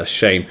 which is a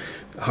shame.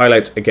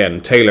 Highlight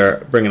again,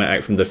 Taylor bringing it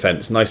out from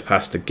defence. Nice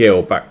pass to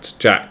Gill, back to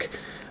Jack,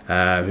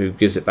 who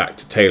gives it back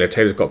to Taylor.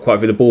 Taylor's got quite a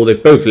bit of the ball.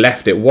 They've both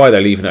left it. Why they're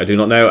leaving it, I do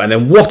not know. And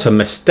then what a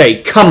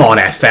mistake. Come on,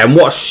 FM.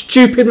 What a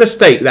stupid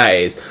mistake that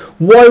is.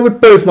 Why would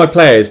both my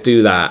players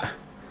do that?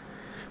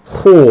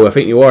 Oh, I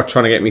think you are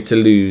trying to get me to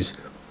lose.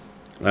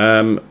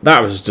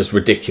 That was just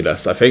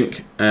ridiculous, I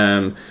think.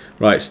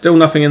 Right, still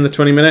nothing in the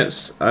 20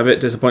 minutes. I'm a bit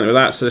disappointed with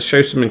that, so let's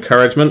show some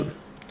encouragement.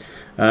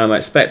 I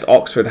expect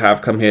Oxford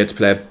have come here to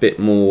play a bit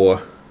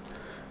more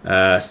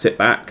sit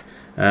back,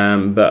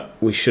 but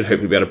we should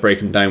hopefully be able to break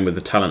them down with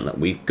the talent that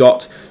we've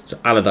got. So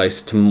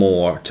Allardyce to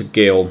Moore, to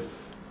Gill,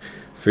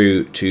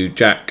 through to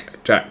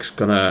Jack. Jack's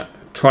going to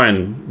try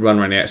and run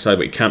around the outside,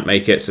 but he can't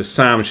make it. So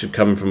Sam should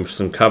come from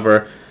some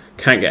cover.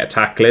 Can't get a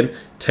tackle in.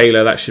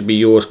 Taylor, that should be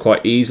yours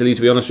quite easily,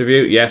 to be honest with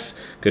you. Yes,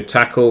 good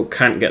tackle.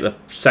 Can't get the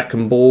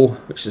second ball,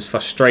 which is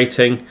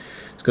frustrating.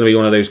 It's going to be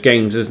one of those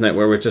games, isn't it,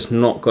 where we're just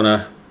not going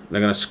to... They're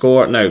going to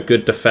score. No,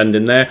 good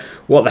defending there.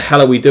 What the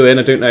hell are we doing?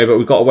 I don't know, but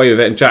we got away with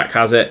it, and Jack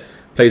has it.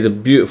 Plays a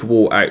beautiful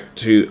ball out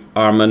to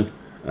Arman.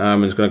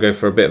 Arman's going to go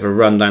for a bit of a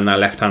run down that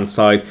left-hand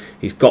side.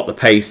 He's got the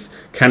pace.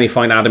 Can he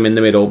find Adam in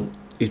the middle?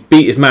 He's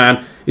beat his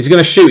man. Is he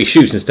going to shoot? He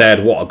shoots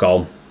instead. What a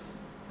goal.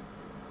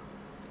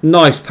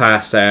 Nice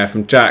pass there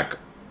from Jack.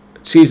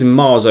 Sees him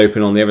miles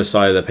open on the other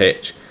side of the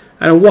pitch.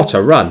 And what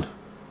a run.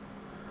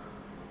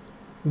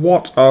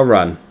 What a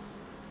run.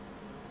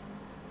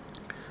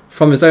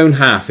 From his own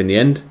half in the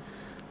end.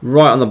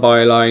 Right on the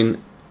byline.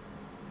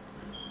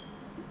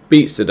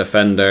 Beats the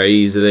defender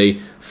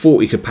easily.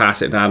 Thought he could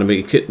pass it down,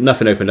 but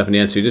nothing opened up in the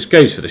end, so he just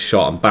goes for the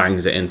shot and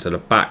bangs it into the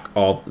back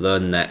of the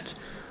net.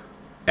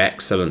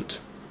 Excellent.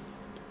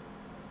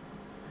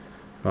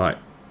 Right,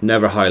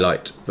 never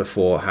highlight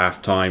before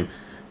half-time.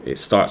 It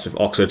starts with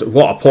Oxford.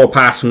 What a poor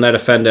pass from their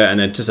defender, and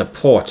then just a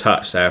poor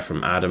touch there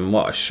from Adam.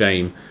 What a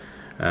shame.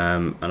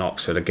 And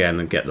Oxford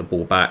again get the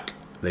ball back.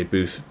 They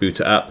boot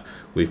it up.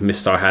 We've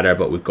missed our header,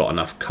 but we've got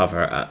enough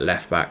cover at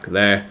left back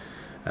there.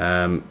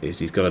 Is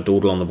he's going to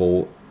dawdle on the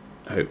ball?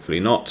 Hopefully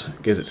not.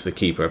 Gives it to the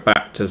keeper.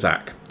 Back to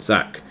Zach.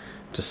 Zach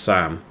to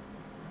Sam.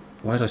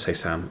 Why did I say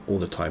Sam all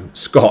the time?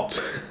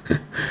 Scott.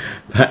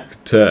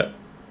 Back to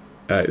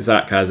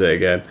Zach has it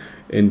again.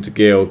 Into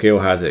Gill. Gill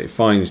has it.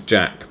 Finds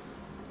Jack,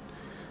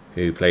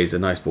 who plays a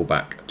nice ball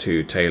back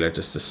to Taylor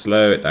just to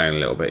slow it down a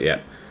little bit.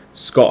 Yep.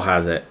 Scott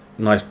has it.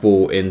 Nice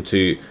ball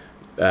into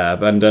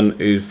Bundan,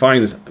 who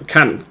finds...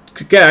 Can't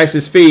get out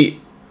his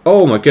feet.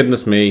 Oh my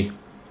goodness me.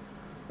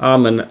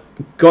 Arman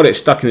got it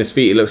stuck in his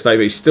feet, it looks like,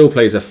 but he still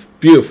plays a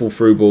beautiful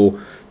through ball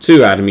to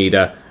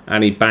Adamida,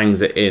 and he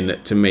bangs it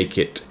in to make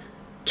it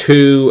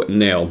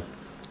 2-0.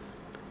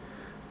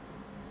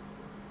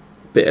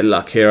 Bit of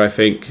luck here, I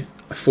think.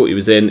 I thought he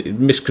was in. He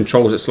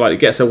miscontrols it slightly,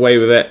 gets away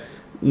with it.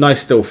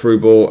 Nice still through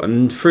ball,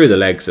 and through the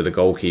legs of the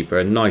goalkeeper.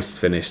 A nice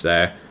finish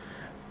there.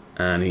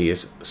 And he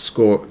is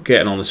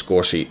getting on the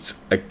score sheets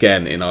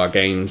again in our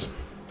games.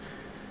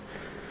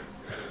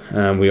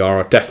 We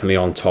are definitely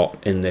on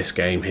top in this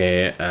game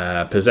here,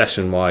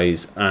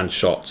 possession-wise and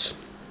shots.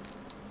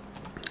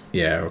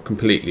 Yeah, we're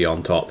completely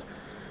on top.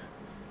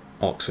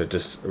 Oxford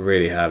just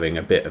really having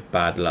a bit of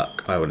bad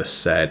luck, I would have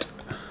said.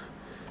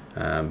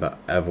 But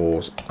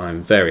overall,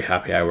 I'm very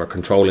happy how we're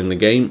controlling the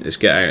game. Let's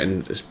get out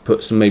and just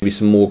put maybe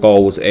some more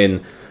goals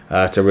in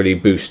to really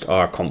boost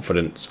our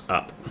confidence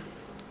up.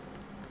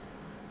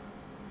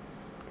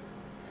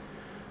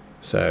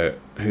 So,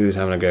 who's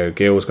having a go?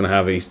 Gill's going to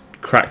have... He's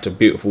cracked a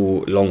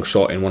beautiful long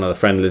shot in one of the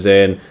friendlies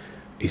in.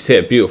 He's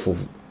hit a beautiful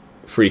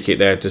free kick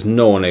there. Just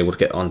no one able to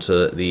get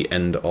onto the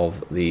end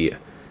of the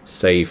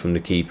save from the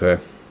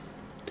keeper.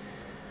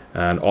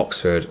 And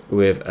Oxford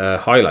with a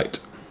highlight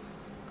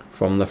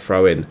from the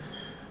throw-in.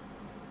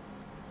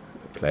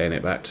 Playing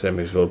it back to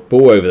Midfield.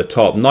 Ball over the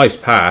top. Nice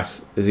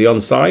pass. Is he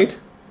onside?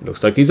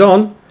 Looks like he's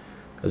on.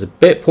 There's a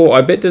bit poor.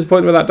 I'm a bit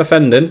disappointed with that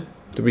defending,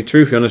 to be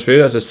truthfully honest with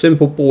you. That's a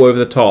simple ball over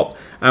the top,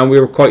 and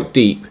we were quite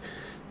deep.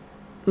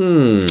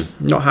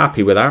 Not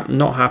happy with that.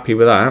 Not happy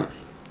with that.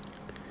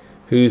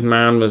 Whose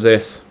man was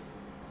this?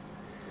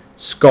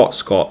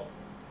 Scott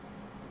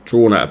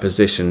drawn out of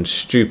position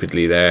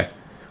stupidly there.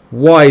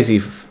 Why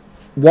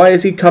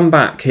has he come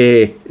back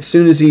here as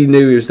soon as he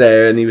knew he was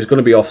there and he was going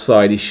to be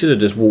offside? He should have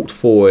just walked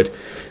forward.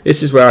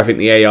 This is where I think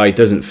the AI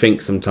doesn't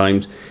think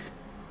sometimes.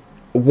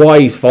 Why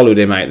he's followed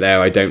him out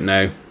there, I don't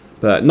know.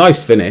 But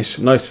nice finish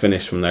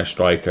from their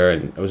striker,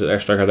 and was it their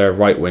striker, their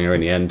right winger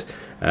in the end.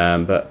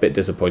 But a bit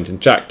disappointing.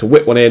 Jack to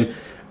whip one in.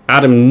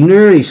 Adam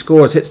nearly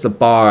scores, hits the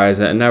bar. Is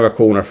it never a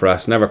corner for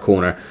us? Never a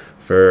corner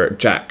for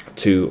Jack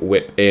to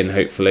whip in,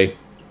 hopefully.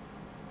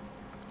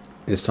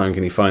 This time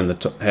can he find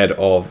the head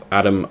of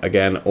Adam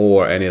again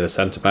or any of the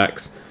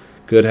centre-backs?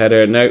 Good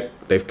header. No,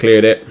 they've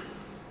cleared it.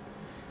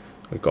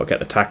 We've got to get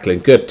the tackling.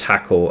 Good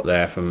tackle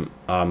there from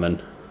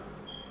Arman.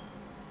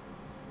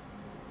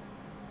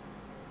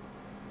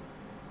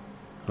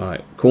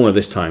 Alright, corner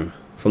this time.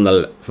 From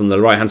the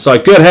right hand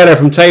side. Good header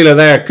from Taylor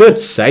there. Good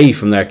save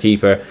from their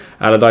keeper.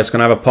 Allardyce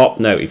going to have a pop.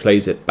 No, he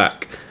plays it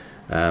back.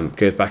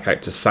 Goes back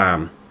out to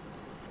Sam.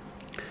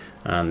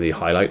 And the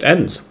highlight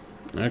ends.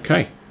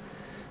 Okay.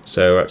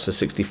 So up to the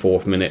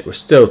 64th minute. We're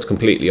still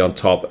completely on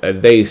top.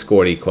 They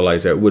scored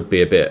equaliser. It would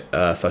be a bit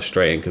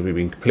frustrating because we've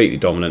been completely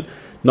dominant.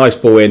 Nice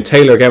ball in.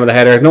 Taylor again with a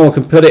header. No one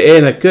can put it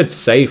in. A good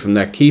save from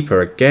their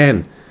keeper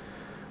again.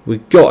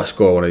 We've got to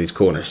score one of these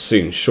corners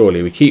soon,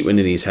 surely. We keep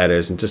winning these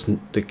headers and just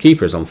the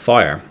keeper's on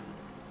fire.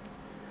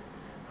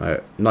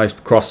 Right, nice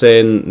cross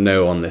in.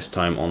 No on this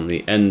time on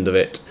the end of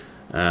it.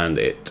 And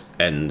it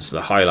ends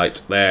the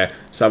highlight there.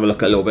 Let's have a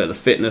look at a little bit of the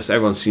fitness.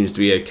 Everyone seems to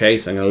be okay,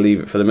 so I'm going to leave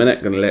it for the minute.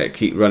 I'm going to let it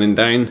keep running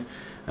down.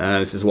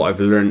 This is what I've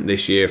learned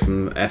this year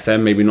from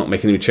FM. Maybe not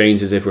making any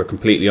changes if we're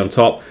completely on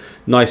top.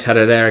 Nice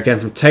header there again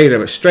from Taylor,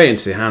 but straight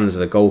into the hands of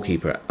the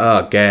goalkeeper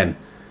again.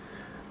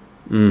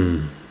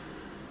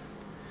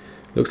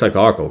 Looks like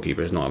our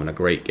goalkeeper is not having a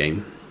great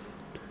game.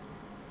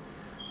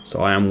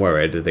 So I am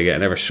worried if they get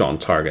another shot on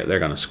target, they're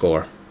going to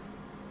score.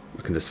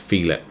 I can just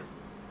feel it.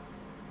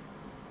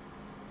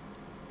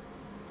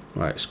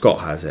 Right,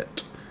 Scott has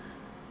it.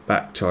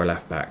 Back to our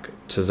left back.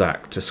 To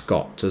Zach, to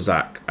Scott, to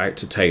Zach. Out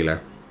to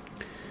Taylor.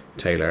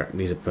 Taylor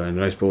needs a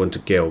nice ball into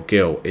Gill.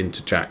 Gill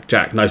into Jack.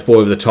 Jack, nice ball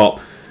over the top.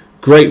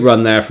 Great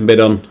run there from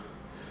Bidon.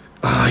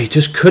 Oh, he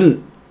just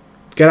couldn't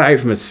get it out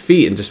from his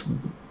feet and just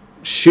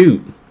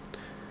shoot.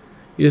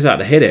 He just had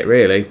to hit it,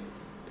 really.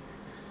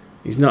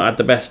 He's not had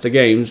the best of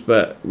games,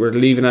 but we're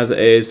leaving as it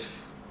is.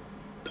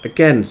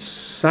 Again,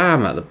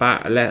 Sam at the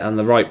back and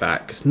the right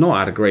back has not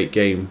had a great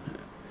game.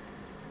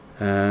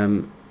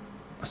 I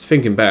was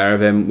thinking better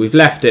of him. We've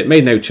left it,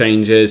 made no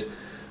changes.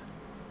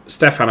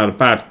 Stefan had a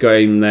bad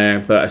game there,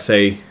 but I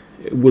say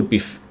it would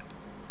be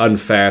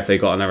unfair if they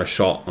got another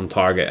shot on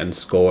target and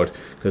scored,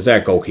 because their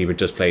goalkeeper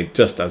just played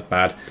just as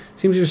bad.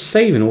 Seems he was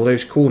saving all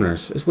those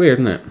corners. It's weird,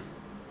 isn't it?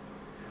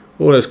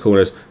 All those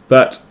corners.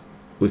 But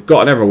we've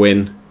got another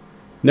win.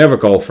 Another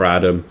goal for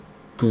Adam.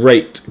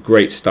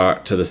 Great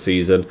start to the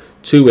season.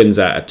 2 wins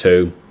out of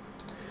 2.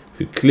 If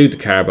you include the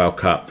Carabao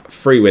Cup,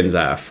 3 wins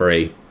out of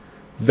 3.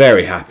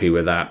 Very happy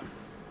with that.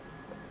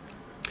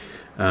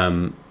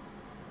 And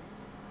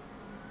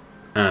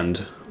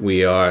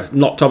we are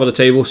not top of the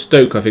table.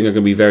 Stoke, I think, are going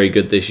to be very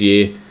good this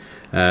year.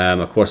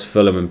 Of course,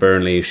 Fulham and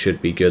Burnley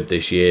should be good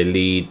this year.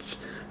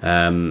 Leeds,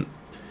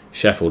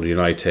 Sheffield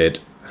United,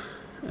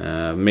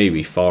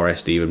 maybe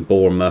Forest, even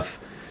Bournemouth.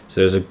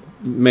 So there's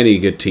many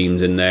good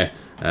teams in there,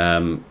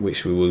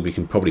 which we will be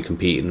probably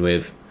competing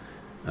with.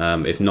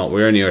 If not,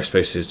 we're only our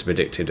supposed to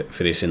predicted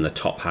finish in the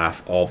top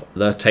half of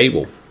the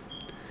table.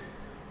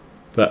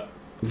 But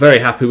very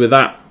happy with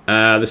that.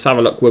 Let's have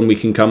a look when we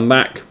can come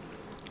back.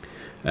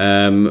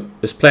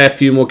 Let's play a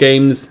few more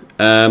games.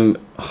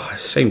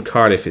 Shame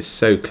Cardiff is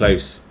so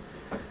close.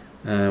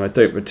 I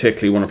don't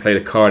particularly want to play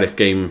the Cardiff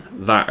game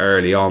that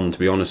early on, to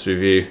be honest with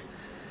you.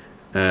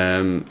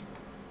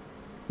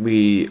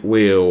 We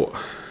will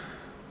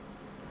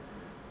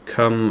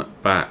come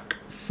back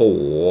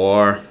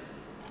for...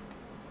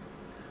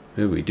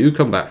 Maybe we do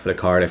come back for the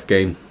Cardiff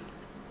game.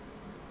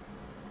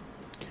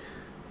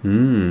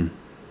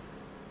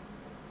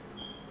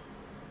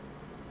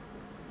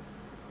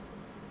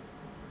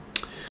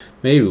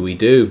 Maybe we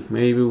do.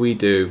 Maybe we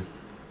do.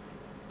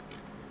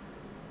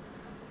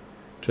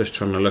 Just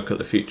trying to look at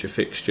the future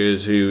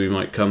fixtures, who we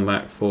might come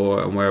back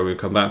for and where we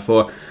come back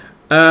for.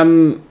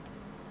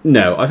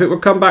 No, I think we'll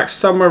come back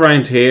somewhere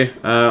around here.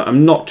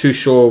 I'm not too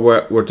sure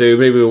what we'll do.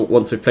 Maybe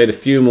once we've played a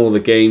few more of the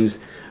games,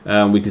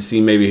 we can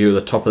see maybe who the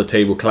top of the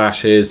table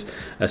clash is.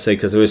 I say,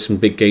 because there is some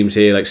big games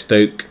here like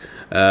Stoke,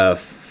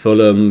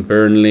 Fulham,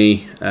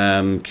 Burnley,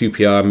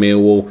 QPR,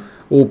 Millwall.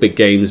 All big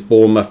games.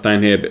 Bournemouth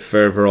down here a bit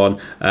further on.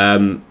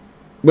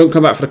 Won't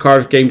come back for the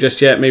Cardiff game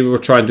just yet. Maybe we'll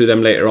try and do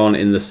them later on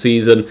in the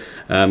season,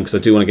 because I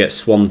do want to get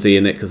Swansea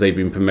in it because they've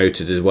been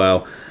promoted as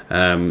well.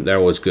 They're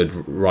always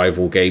good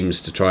rival games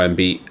to try and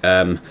beat.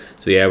 So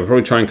yeah, we'll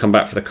probably try and come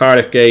back for the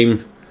Cardiff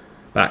game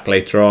back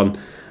later on.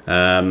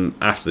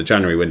 After the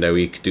January window,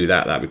 we could do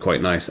that. That'd be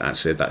quite nice,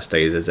 actually, if that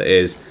stays as it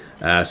is.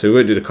 So we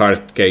won't do the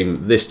Cardiff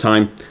game this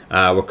time.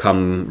 We'll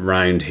come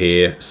round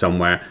here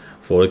somewhere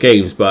for the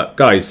games. But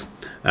guys,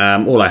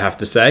 all I have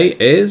to say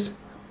is...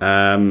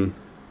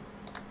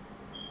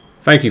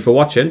 thank you for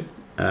watching.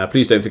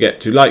 Please don't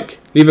forget to like,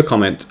 leave a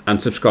comment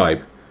and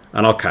subscribe.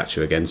 And I'll catch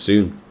you again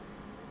soon.